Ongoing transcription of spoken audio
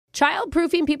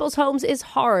Childproofing people's homes is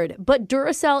hard, but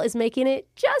Duracell is making it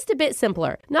just a bit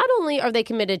simpler. Not only are they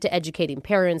committed to educating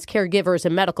parents, caregivers,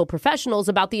 and medical professionals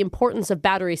about the importance of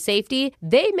battery safety,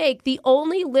 they make the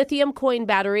only lithium coin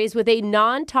batteries with a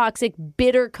non-toxic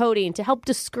bitter coating to help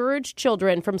discourage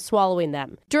children from swallowing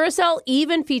them. Duracell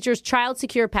even features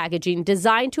child-secure packaging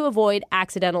designed to avoid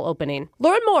accidental opening.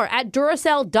 Learn more at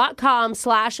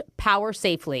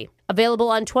Duracell.com/powersafely. Available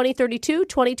on 2032,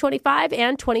 2025,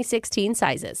 and 2016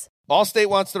 sizes. Allstate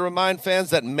wants to remind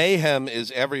fans that mayhem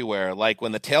is everywhere, like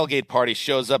when the tailgate party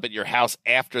shows up at your house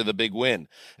after the big win.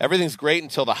 Everything's great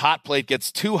until the hot plate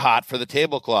gets too hot for the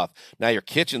tablecloth. Now your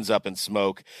kitchen's up in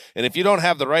smoke. And if you don't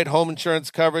have the right home insurance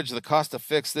coverage, the cost to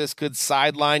fix this could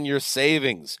sideline your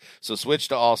savings. So switch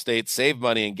to Allstate, save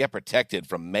money, and get protected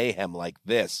from mayhem like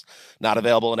this. Not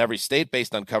available in every state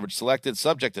based on coverage selected,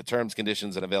 subject to terms,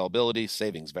 conditions, and availability.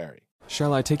 Savings vary.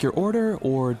 Shall I take your order,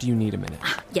 or do you need a minute?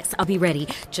 Yes, I'll be ready.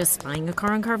 Just buying a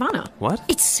car on Carvana. What?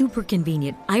 It's super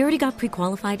convenient. I already got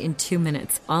pre-qualified in 2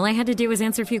 minutes. All I had to do was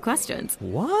answer a few questions.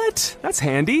 What? That's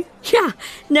handy. Yeah,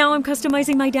 now I'm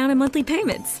customizing my down and monthly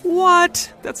payments.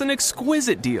 What? That's an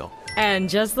exquisite deal. And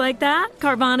just like that,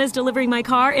 Carvana's delivering my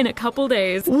car in a couple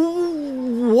days.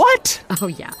 What? Oh,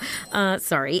 yeah.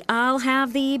 Sorry, I'll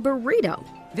have the burrito.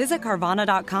 Visit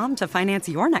Carvana.com to finance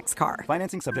your next car.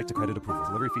 Financing subject to credit approval.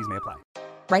 Delivery fees may apply.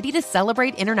 Ready to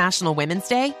celebrate International Women's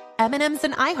Day? M&M's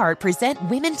and iHeart present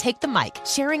Women Take the Mic,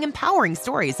 sharing empowering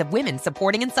stories of women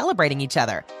supporting and celebrating each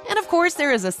other. And of course,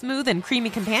 there is a smooth and creamy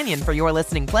companion for your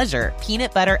listening pleasure,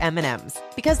 peanut butter M&M's.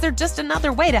 Because they're just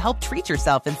another way to help treat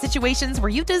yourself in situations where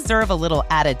you deserve a little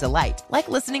added delight, like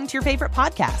listening to your favorite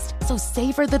podcast. So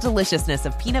savor the deliciousness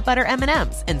of peanut butter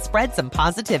M&M's and spread some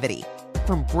positivity.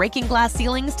 From breaking glass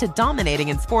ceilings to dominating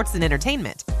in sports and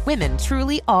entertainment, women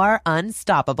truly are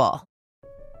unstoppable.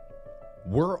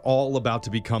 We're all about to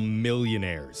become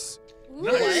millionaires.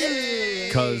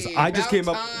 Because I just came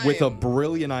up with a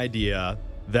brilliant idea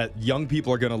that young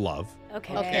people are going to love.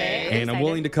 Okay. And I'm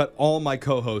willing to cut all my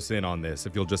co-hosts in on this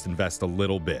if you'll just invest a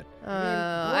little bit.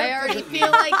 I already feel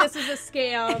like this is a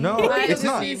scam. No, it's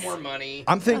not. Need more money.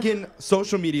 I'm thinking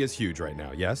social media is huge right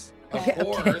now, yes? Of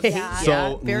course.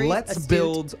 So very let's astute.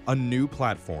 build a new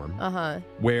platform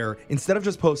where instead of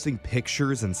just posting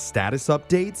pictures and status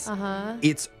updates,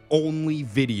 it's only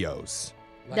videos.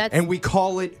 And we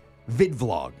call it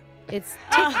VidVlog. That's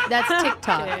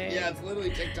TikTok. Yeah, it's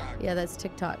literally TikTok. Yeah, that's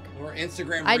TikTok. Or Instagram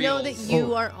Reels. I know that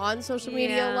you are on social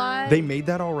media a lot. They made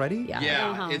that already?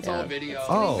 Yeah, it's all video.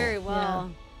 Oh. Very well.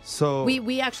 So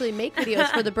we actually make videos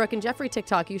for the Brooke and Jeffrey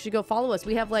TikTok. You should go follow us.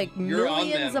 We have like You're on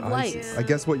millions them. of likes. I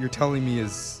guess what you're telling me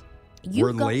is You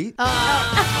we're go- late?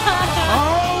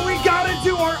 Oh, we gotta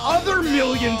do our other $1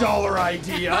 million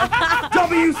idea.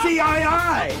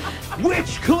 WCII.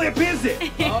 Which clip is it?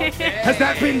 Okay. Has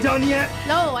that been done yet?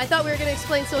 No, I thought we were going to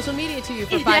explain social media to you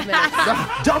for 5 minutes.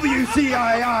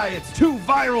 WCII. It's 2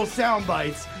 viral sound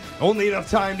bites. Only enough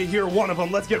time to hear one of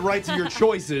them. Let's get right to your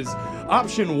choices.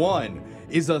 Option 1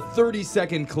 is a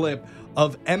 30-second clip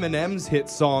of Eminem's hit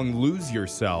song Lose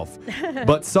Yourself,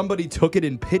 but somebody took it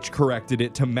and pitch corrected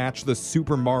it to match the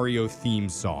Super Mario theme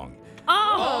song.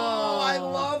 Oh, I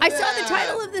love I that. saw the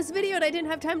title of this video and I didn't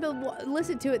have time to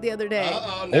listen to it the other day.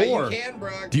 Now Or you can,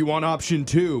 Brooke. do you want option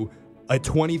 2, a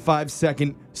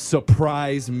 25-second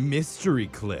surprise mystery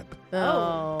clip?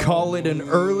 Oh. Call it an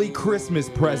early Christmas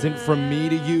present from me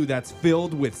to you that's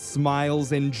filled with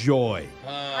smiles and joy.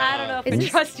 I don't know if I this-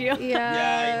 trust you.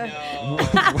 Yeah.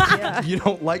 I know. You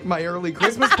don't like my early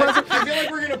Christmas present? I feel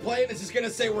like we're going to play it and it's just going to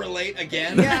say we're late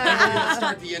again. Yeah. And we're going to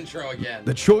start the intro again.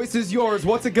 The choice is yours.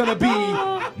 What's it gonna be?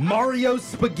 Mario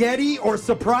spaghetti or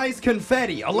surprise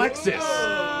confetti? Alexis.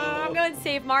 I'm going to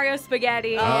save Mario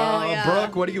Spaghetti.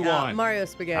 Brooke, what do you want? Mario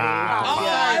spaghetti.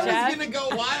 I was Jeff. going to go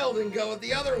wild and go with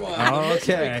the other one. The Okay.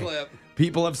 mystery clip.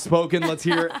 People have spoken. Let's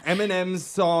hear Eminem's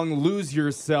song Lose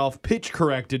Yourself, pitch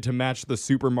corrected to match the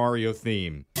Super Mario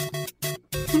theme.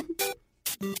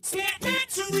 Snap back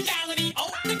to reality.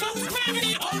 Oh, there goes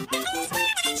gravity. Oh, there goes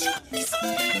gravity. Chuck me so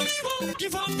mad he won't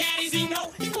give up. Daddy's he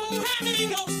know. He won't have it, he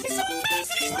knows. He's so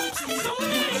fast, he's roots. He's so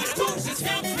mad, he's close. It's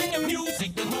felt in the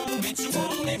music. The moment you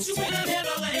want it, you better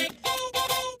never let go.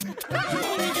 You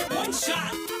only get one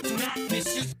shot. Do not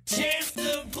miss your chance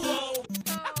to blow.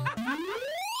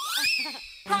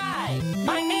 Hi,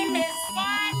 my name is.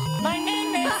 My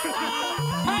name is.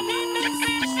 My name is.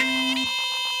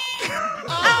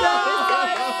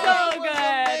 So good.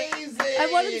 Amazing. I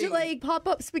want him to like pop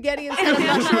up spaghetti instead of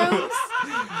mushrooms.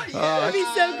 That'd be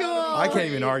so cool. I can't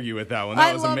even argue with that one. That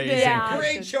I was loved it. amazing. Yeah.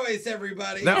 Great choice,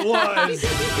 everybody. That was.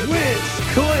 Which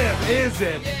clip is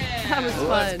it? That was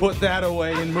Let's fun. put that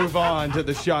away and move on to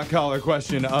the shot collar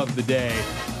question of the day.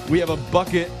 We have a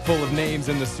bucket full of names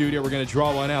in the studio. We're going to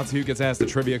draw one out. So who gets asked a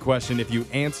trivia question? If you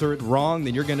answer it wrong,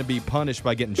 then you're going to be punished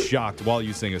by getting shocked while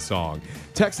you sing a song.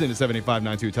 Text into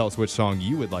 78592. Tell us which song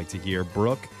you would like to hear.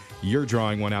 Brooke, you're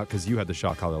drawing one out because you had the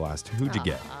shot collar last. Who'd you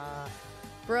get?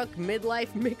 Brooke, midlife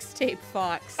mixtape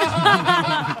Fox.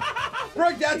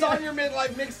 Brooke, that's on your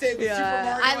midlife mixtape. Super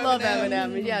Mario I love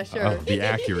Eminem. Eminem. Yeah, sure. Oh, the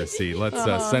accuracy. Let's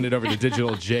send it over to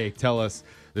Digital Jake. Tell us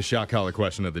the shot collar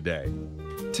question of the day.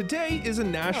 Today is a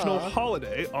national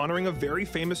holiday honoring a very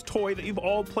famous toy that you've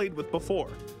all played with before.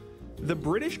 The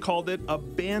British called it a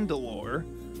bandolore.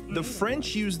 The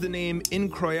French used the name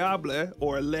incroyable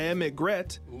or le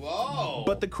maigret. Whoa.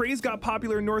 But the craze got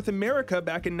popular in North America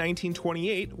back in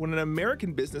 1928 when an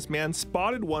American businessman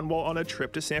spotted one while on a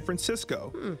trip to San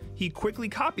Francisco. He quickly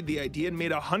copied the idea and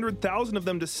made 100,000 of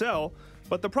them to sell,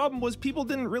 but the problem was people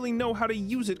didn't really know how to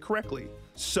use it correctly.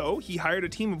 So he hired a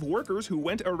team of workers who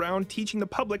went around teaching the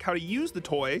public how to use the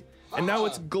toy, and now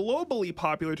it's globally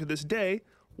popular to this day.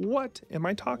 What am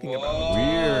I talking about?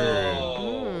 Weird.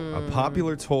 A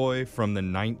popular toy from the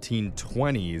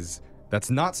 1920s that's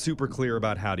not super clear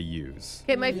about how to use.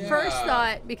 Okay, my first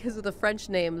thought, because of the French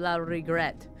name, La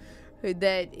Regrette,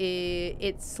 that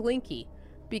it's Slinky.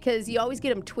 Because you always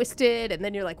get them twisted, and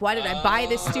then you're like, why did I buy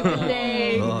this stupid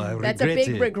thing? I That's a regret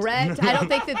big it. regret. I don't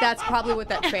think that's probably what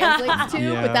that translates to,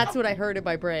 Yeah. but that's what I heard in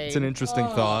my brain. It's an interesting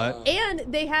thought. And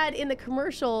they had in the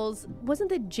commercials, wasn't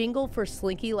the jingle for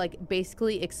Slinky like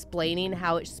basically explaining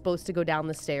how it's supposed to go down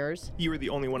the stairs? You were the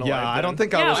only one alive. Yeah, I then. don't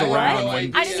think I Yeah, was what? around when I didn't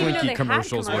even know they Slinky had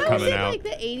commercials were Was coming it out. like the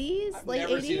 80s? Late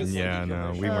never seen a 80s? Slinky Yeah,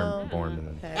 no, we commercial. weren't born in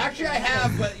it. Okay. Actually, I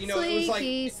have, but you know, it was like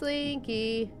Slinky,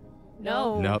 Slinky.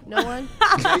 No. Nope. No one?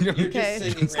 you're Okay.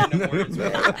 just singing random words.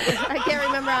 man. I can't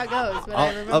remember how it goes, but I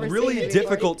remember A really seeing it before.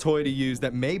 difficult toy to use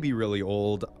that may be really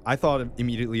old. I thought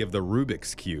immediately of the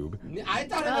Rubik's Cube, I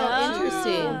thought Oh, about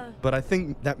interesting. but I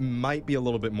think that might be a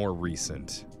little bit more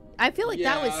recent. I feel like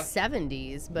that was Yeah.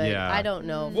 70s, but Yeah. I don't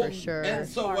know Well, for sure. And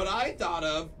so what I thought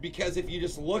of, because if you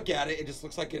just look at it, it just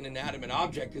looks like an inanimate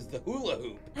object, is the hula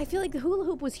hoop. I feel like the hula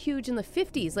hoop was huge in the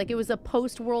 50s. Like it was a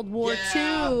post-World War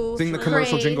Yeah. II Sing the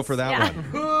commercial craze. jingle for that Yeah. one.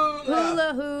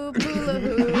 Hula hoop, hula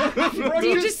hoop. Do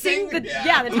you just sing the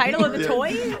the title of the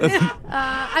toy?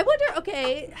 I wonder,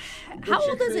 okay, how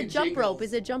should old is a create jump rope? jingles.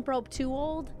 Is a jump rope too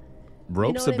old?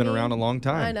 Ropes what have I been mean? around a long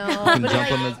time. I know, You can but jump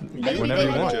like, on this maybe whenever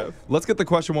they you want. had- Let's get the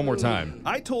question one more time.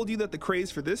 I told you that the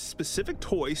craze for this specific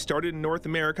toy started in North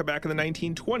America back in the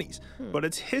 1920s, but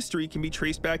its history can be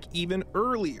traced back even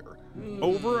earlier.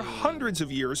 Over hundreds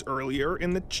of years earlier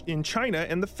in China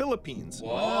and the Philippines.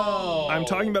 Whoa. I'm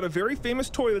talking about a very famous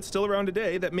toy that's still around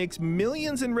today that makes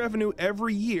millions in revenue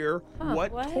every year. What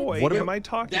toy What am about- I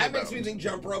talking That about? makes me think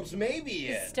jump ropes may be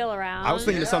it. Still around. I was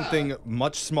thinking of something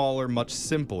much smaller, much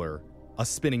simpler. A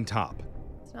spinning top.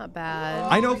 It's not bad.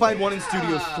 I know if I had one in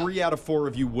studio, 3 out of 4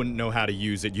 of you wouldn't know how to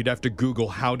use it. You'd have to Google,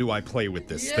 how do I play with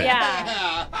this thing?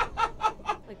 Yeah.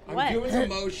 I'm What? doing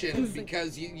emotions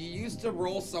because you used to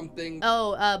roll something.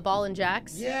 Oh, Ball and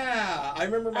Jacks? Yeah, I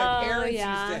remember my parents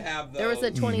yeah. used to have those. There was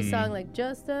a 20 song like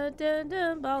just a dun,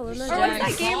 dun, ball in the Or what's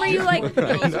jacks. that game where you like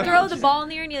throw the ball in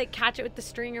the air and you like catch it with the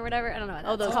string or whatever? I don't know what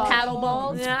Oh, that's those called. paddle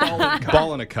balls? Yeah.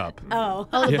 Ball in a cup. Oh.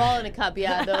 Oh, the ball in a cup,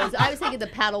 yeah, those. I was thinking the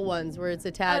paddle ones where it's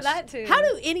attached. that too. How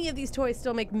do any of these toys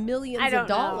still make millions I of don't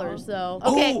dollars, know.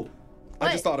 though? Okay. Oh,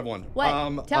 I just thought of one. What?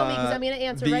 Tell me, 'cause I'm gonna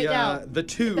answer right now. The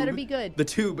tube. It better be good. The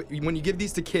tube. When you give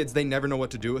these to kids, they never know what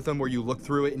to do with them. Where you look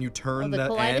through it and you turn the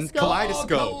the end.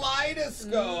 kaleidoscope? Oh,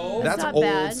 kaleidoscope. That's not old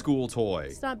bad. school toy.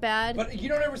 It's not bad. But you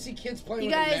don't ever see kids playing You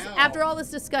with guys, it now. after all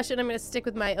this discussion, I'm going to stick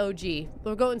with my OG.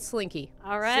 We're going Slinky.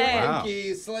 All right. Wow.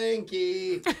 Slinky,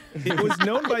 Slinky. It was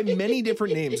known by many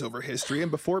different names over history,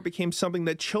 and before it became something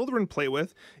that children play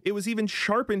with, it was even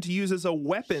sharpened to use as a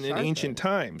weapon in ancient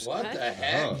times. What the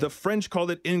heck? The French called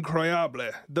it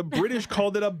incroyable. The British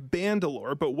called it a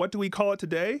bandolore, but what do we call it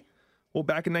today? Well,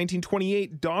 back in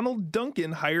 1928, Donald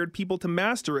Duncan hired people to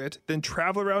master it, then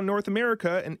travel around North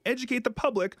America and educate the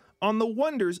public on the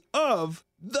wonders of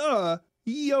the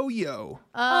yo-yo.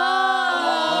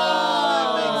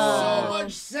 That makes so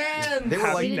much sense. They were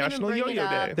Happy like didn't National even bring it Yo-Yo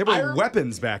up. Day. they were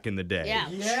weapons back in the day. Yeah.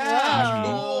 Yeah,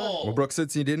 cool. Well, Brooke,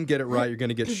 since you didn't get it right, you're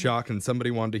gonna get shocked, and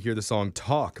somebody wanted to hear the song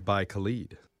 "Talk" by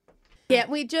Khalid. Can't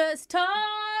we just talk?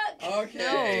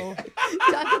 Okay.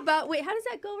 Talk about, wait, how does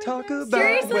that go? Talk now? about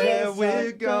Seriously? where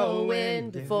we're Going going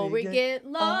before we get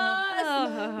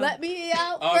lost. Let me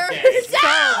out Okay. first. All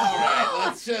right,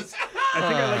 let's just. I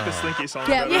think I like the Slinky song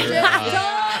Can't we better. just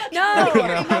talk? No. I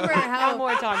can't remember how. No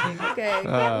more talking. Okay,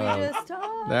 can't we just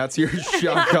talk? That's your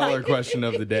shot collar question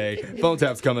of the day. Phone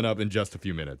tap's coming up in just a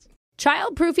few minutes.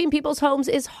 Childproofing people's homes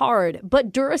is hard,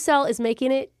 but Duracell is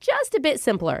making it just a bit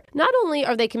simpler. Not only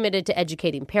are they committed to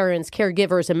educating parents,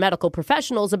 caregivers, and medical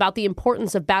professionals about the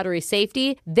importance of battery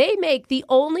safety, they make the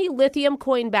only lithium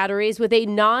coin batteries with a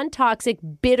non-toxic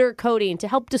bitter coating to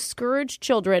help discourage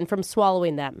children from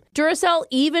swallowing them. Duracell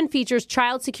even features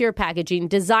child-secure packaging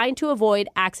designed to avoid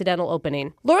accidental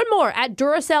opening. Learn more at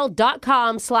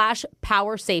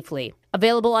Duracell.com/powersafely.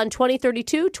 Available on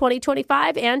 2032,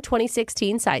 2025, and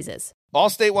 2016 sizes.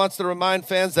 Allstate wants to remind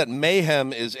fans that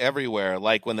mayhem is everywhere,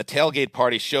 like when the tailgate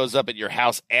party shows up at your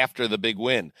house after the big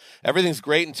win. Everything's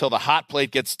great until the hot plate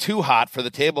gets too hot for the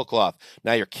tablecloth.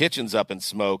 Now your kitchen's up in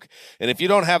smoke. And if you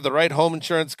don't have the right home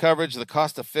insurance coverage, the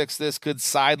cost to fix this could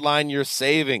sideline your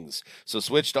savings. So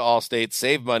switch to Allstate,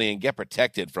 save money, and get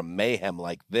protected from mayhem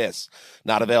like this.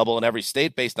 Not available in every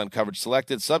state based on coverage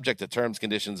selected, subject to terms,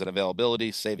 conditions, and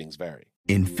availability. Savings vary.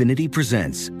 Infinity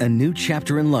presents a new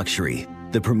chapter in luxury,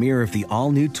 the premiere of the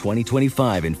all-new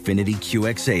 2025 Infinity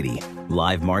QX80,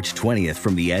 live March 20th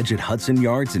from the Edge at Hudson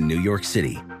Yards in New York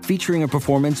City, featuring a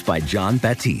performance by John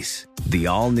Batiste. The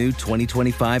all-new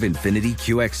 2025 Infinity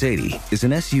QX80 is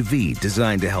an SUV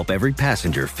designed to help every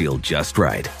passenger feel just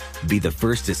right. Be the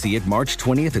first to see it March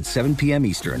 20th at 7 p.m.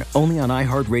 Eastern, only on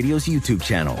iHeartRadio's YouTube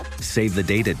channel. Save the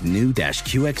date at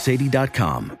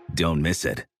new-QX80.com. Don't miss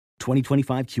it.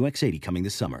 2025 QX80 coming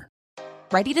this summer.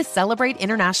 Ready to celebrate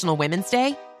International Women's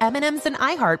Day? M&M's and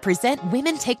iHeart present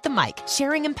Women Take the Mic,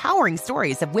 sharing empowering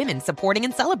stories of women supporting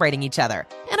and celebrating each other.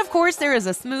 And of course, there is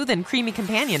a smooth and creamy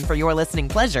companion for your listening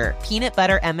pleasure, peanut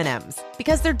butter M&M's.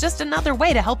 Because they're just another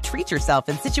way to help treat yourself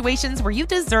in situations where you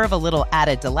deserve a little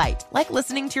added delight, like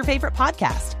listening to your favorite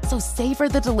podcast. So savor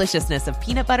the deliciousness of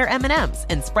peanut butter M&M's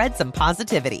and spread some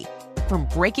positivity. From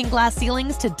breaking glass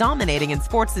ceilings to dominating in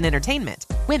sports and entertainment,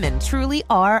 women truly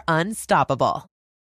are unstoppable.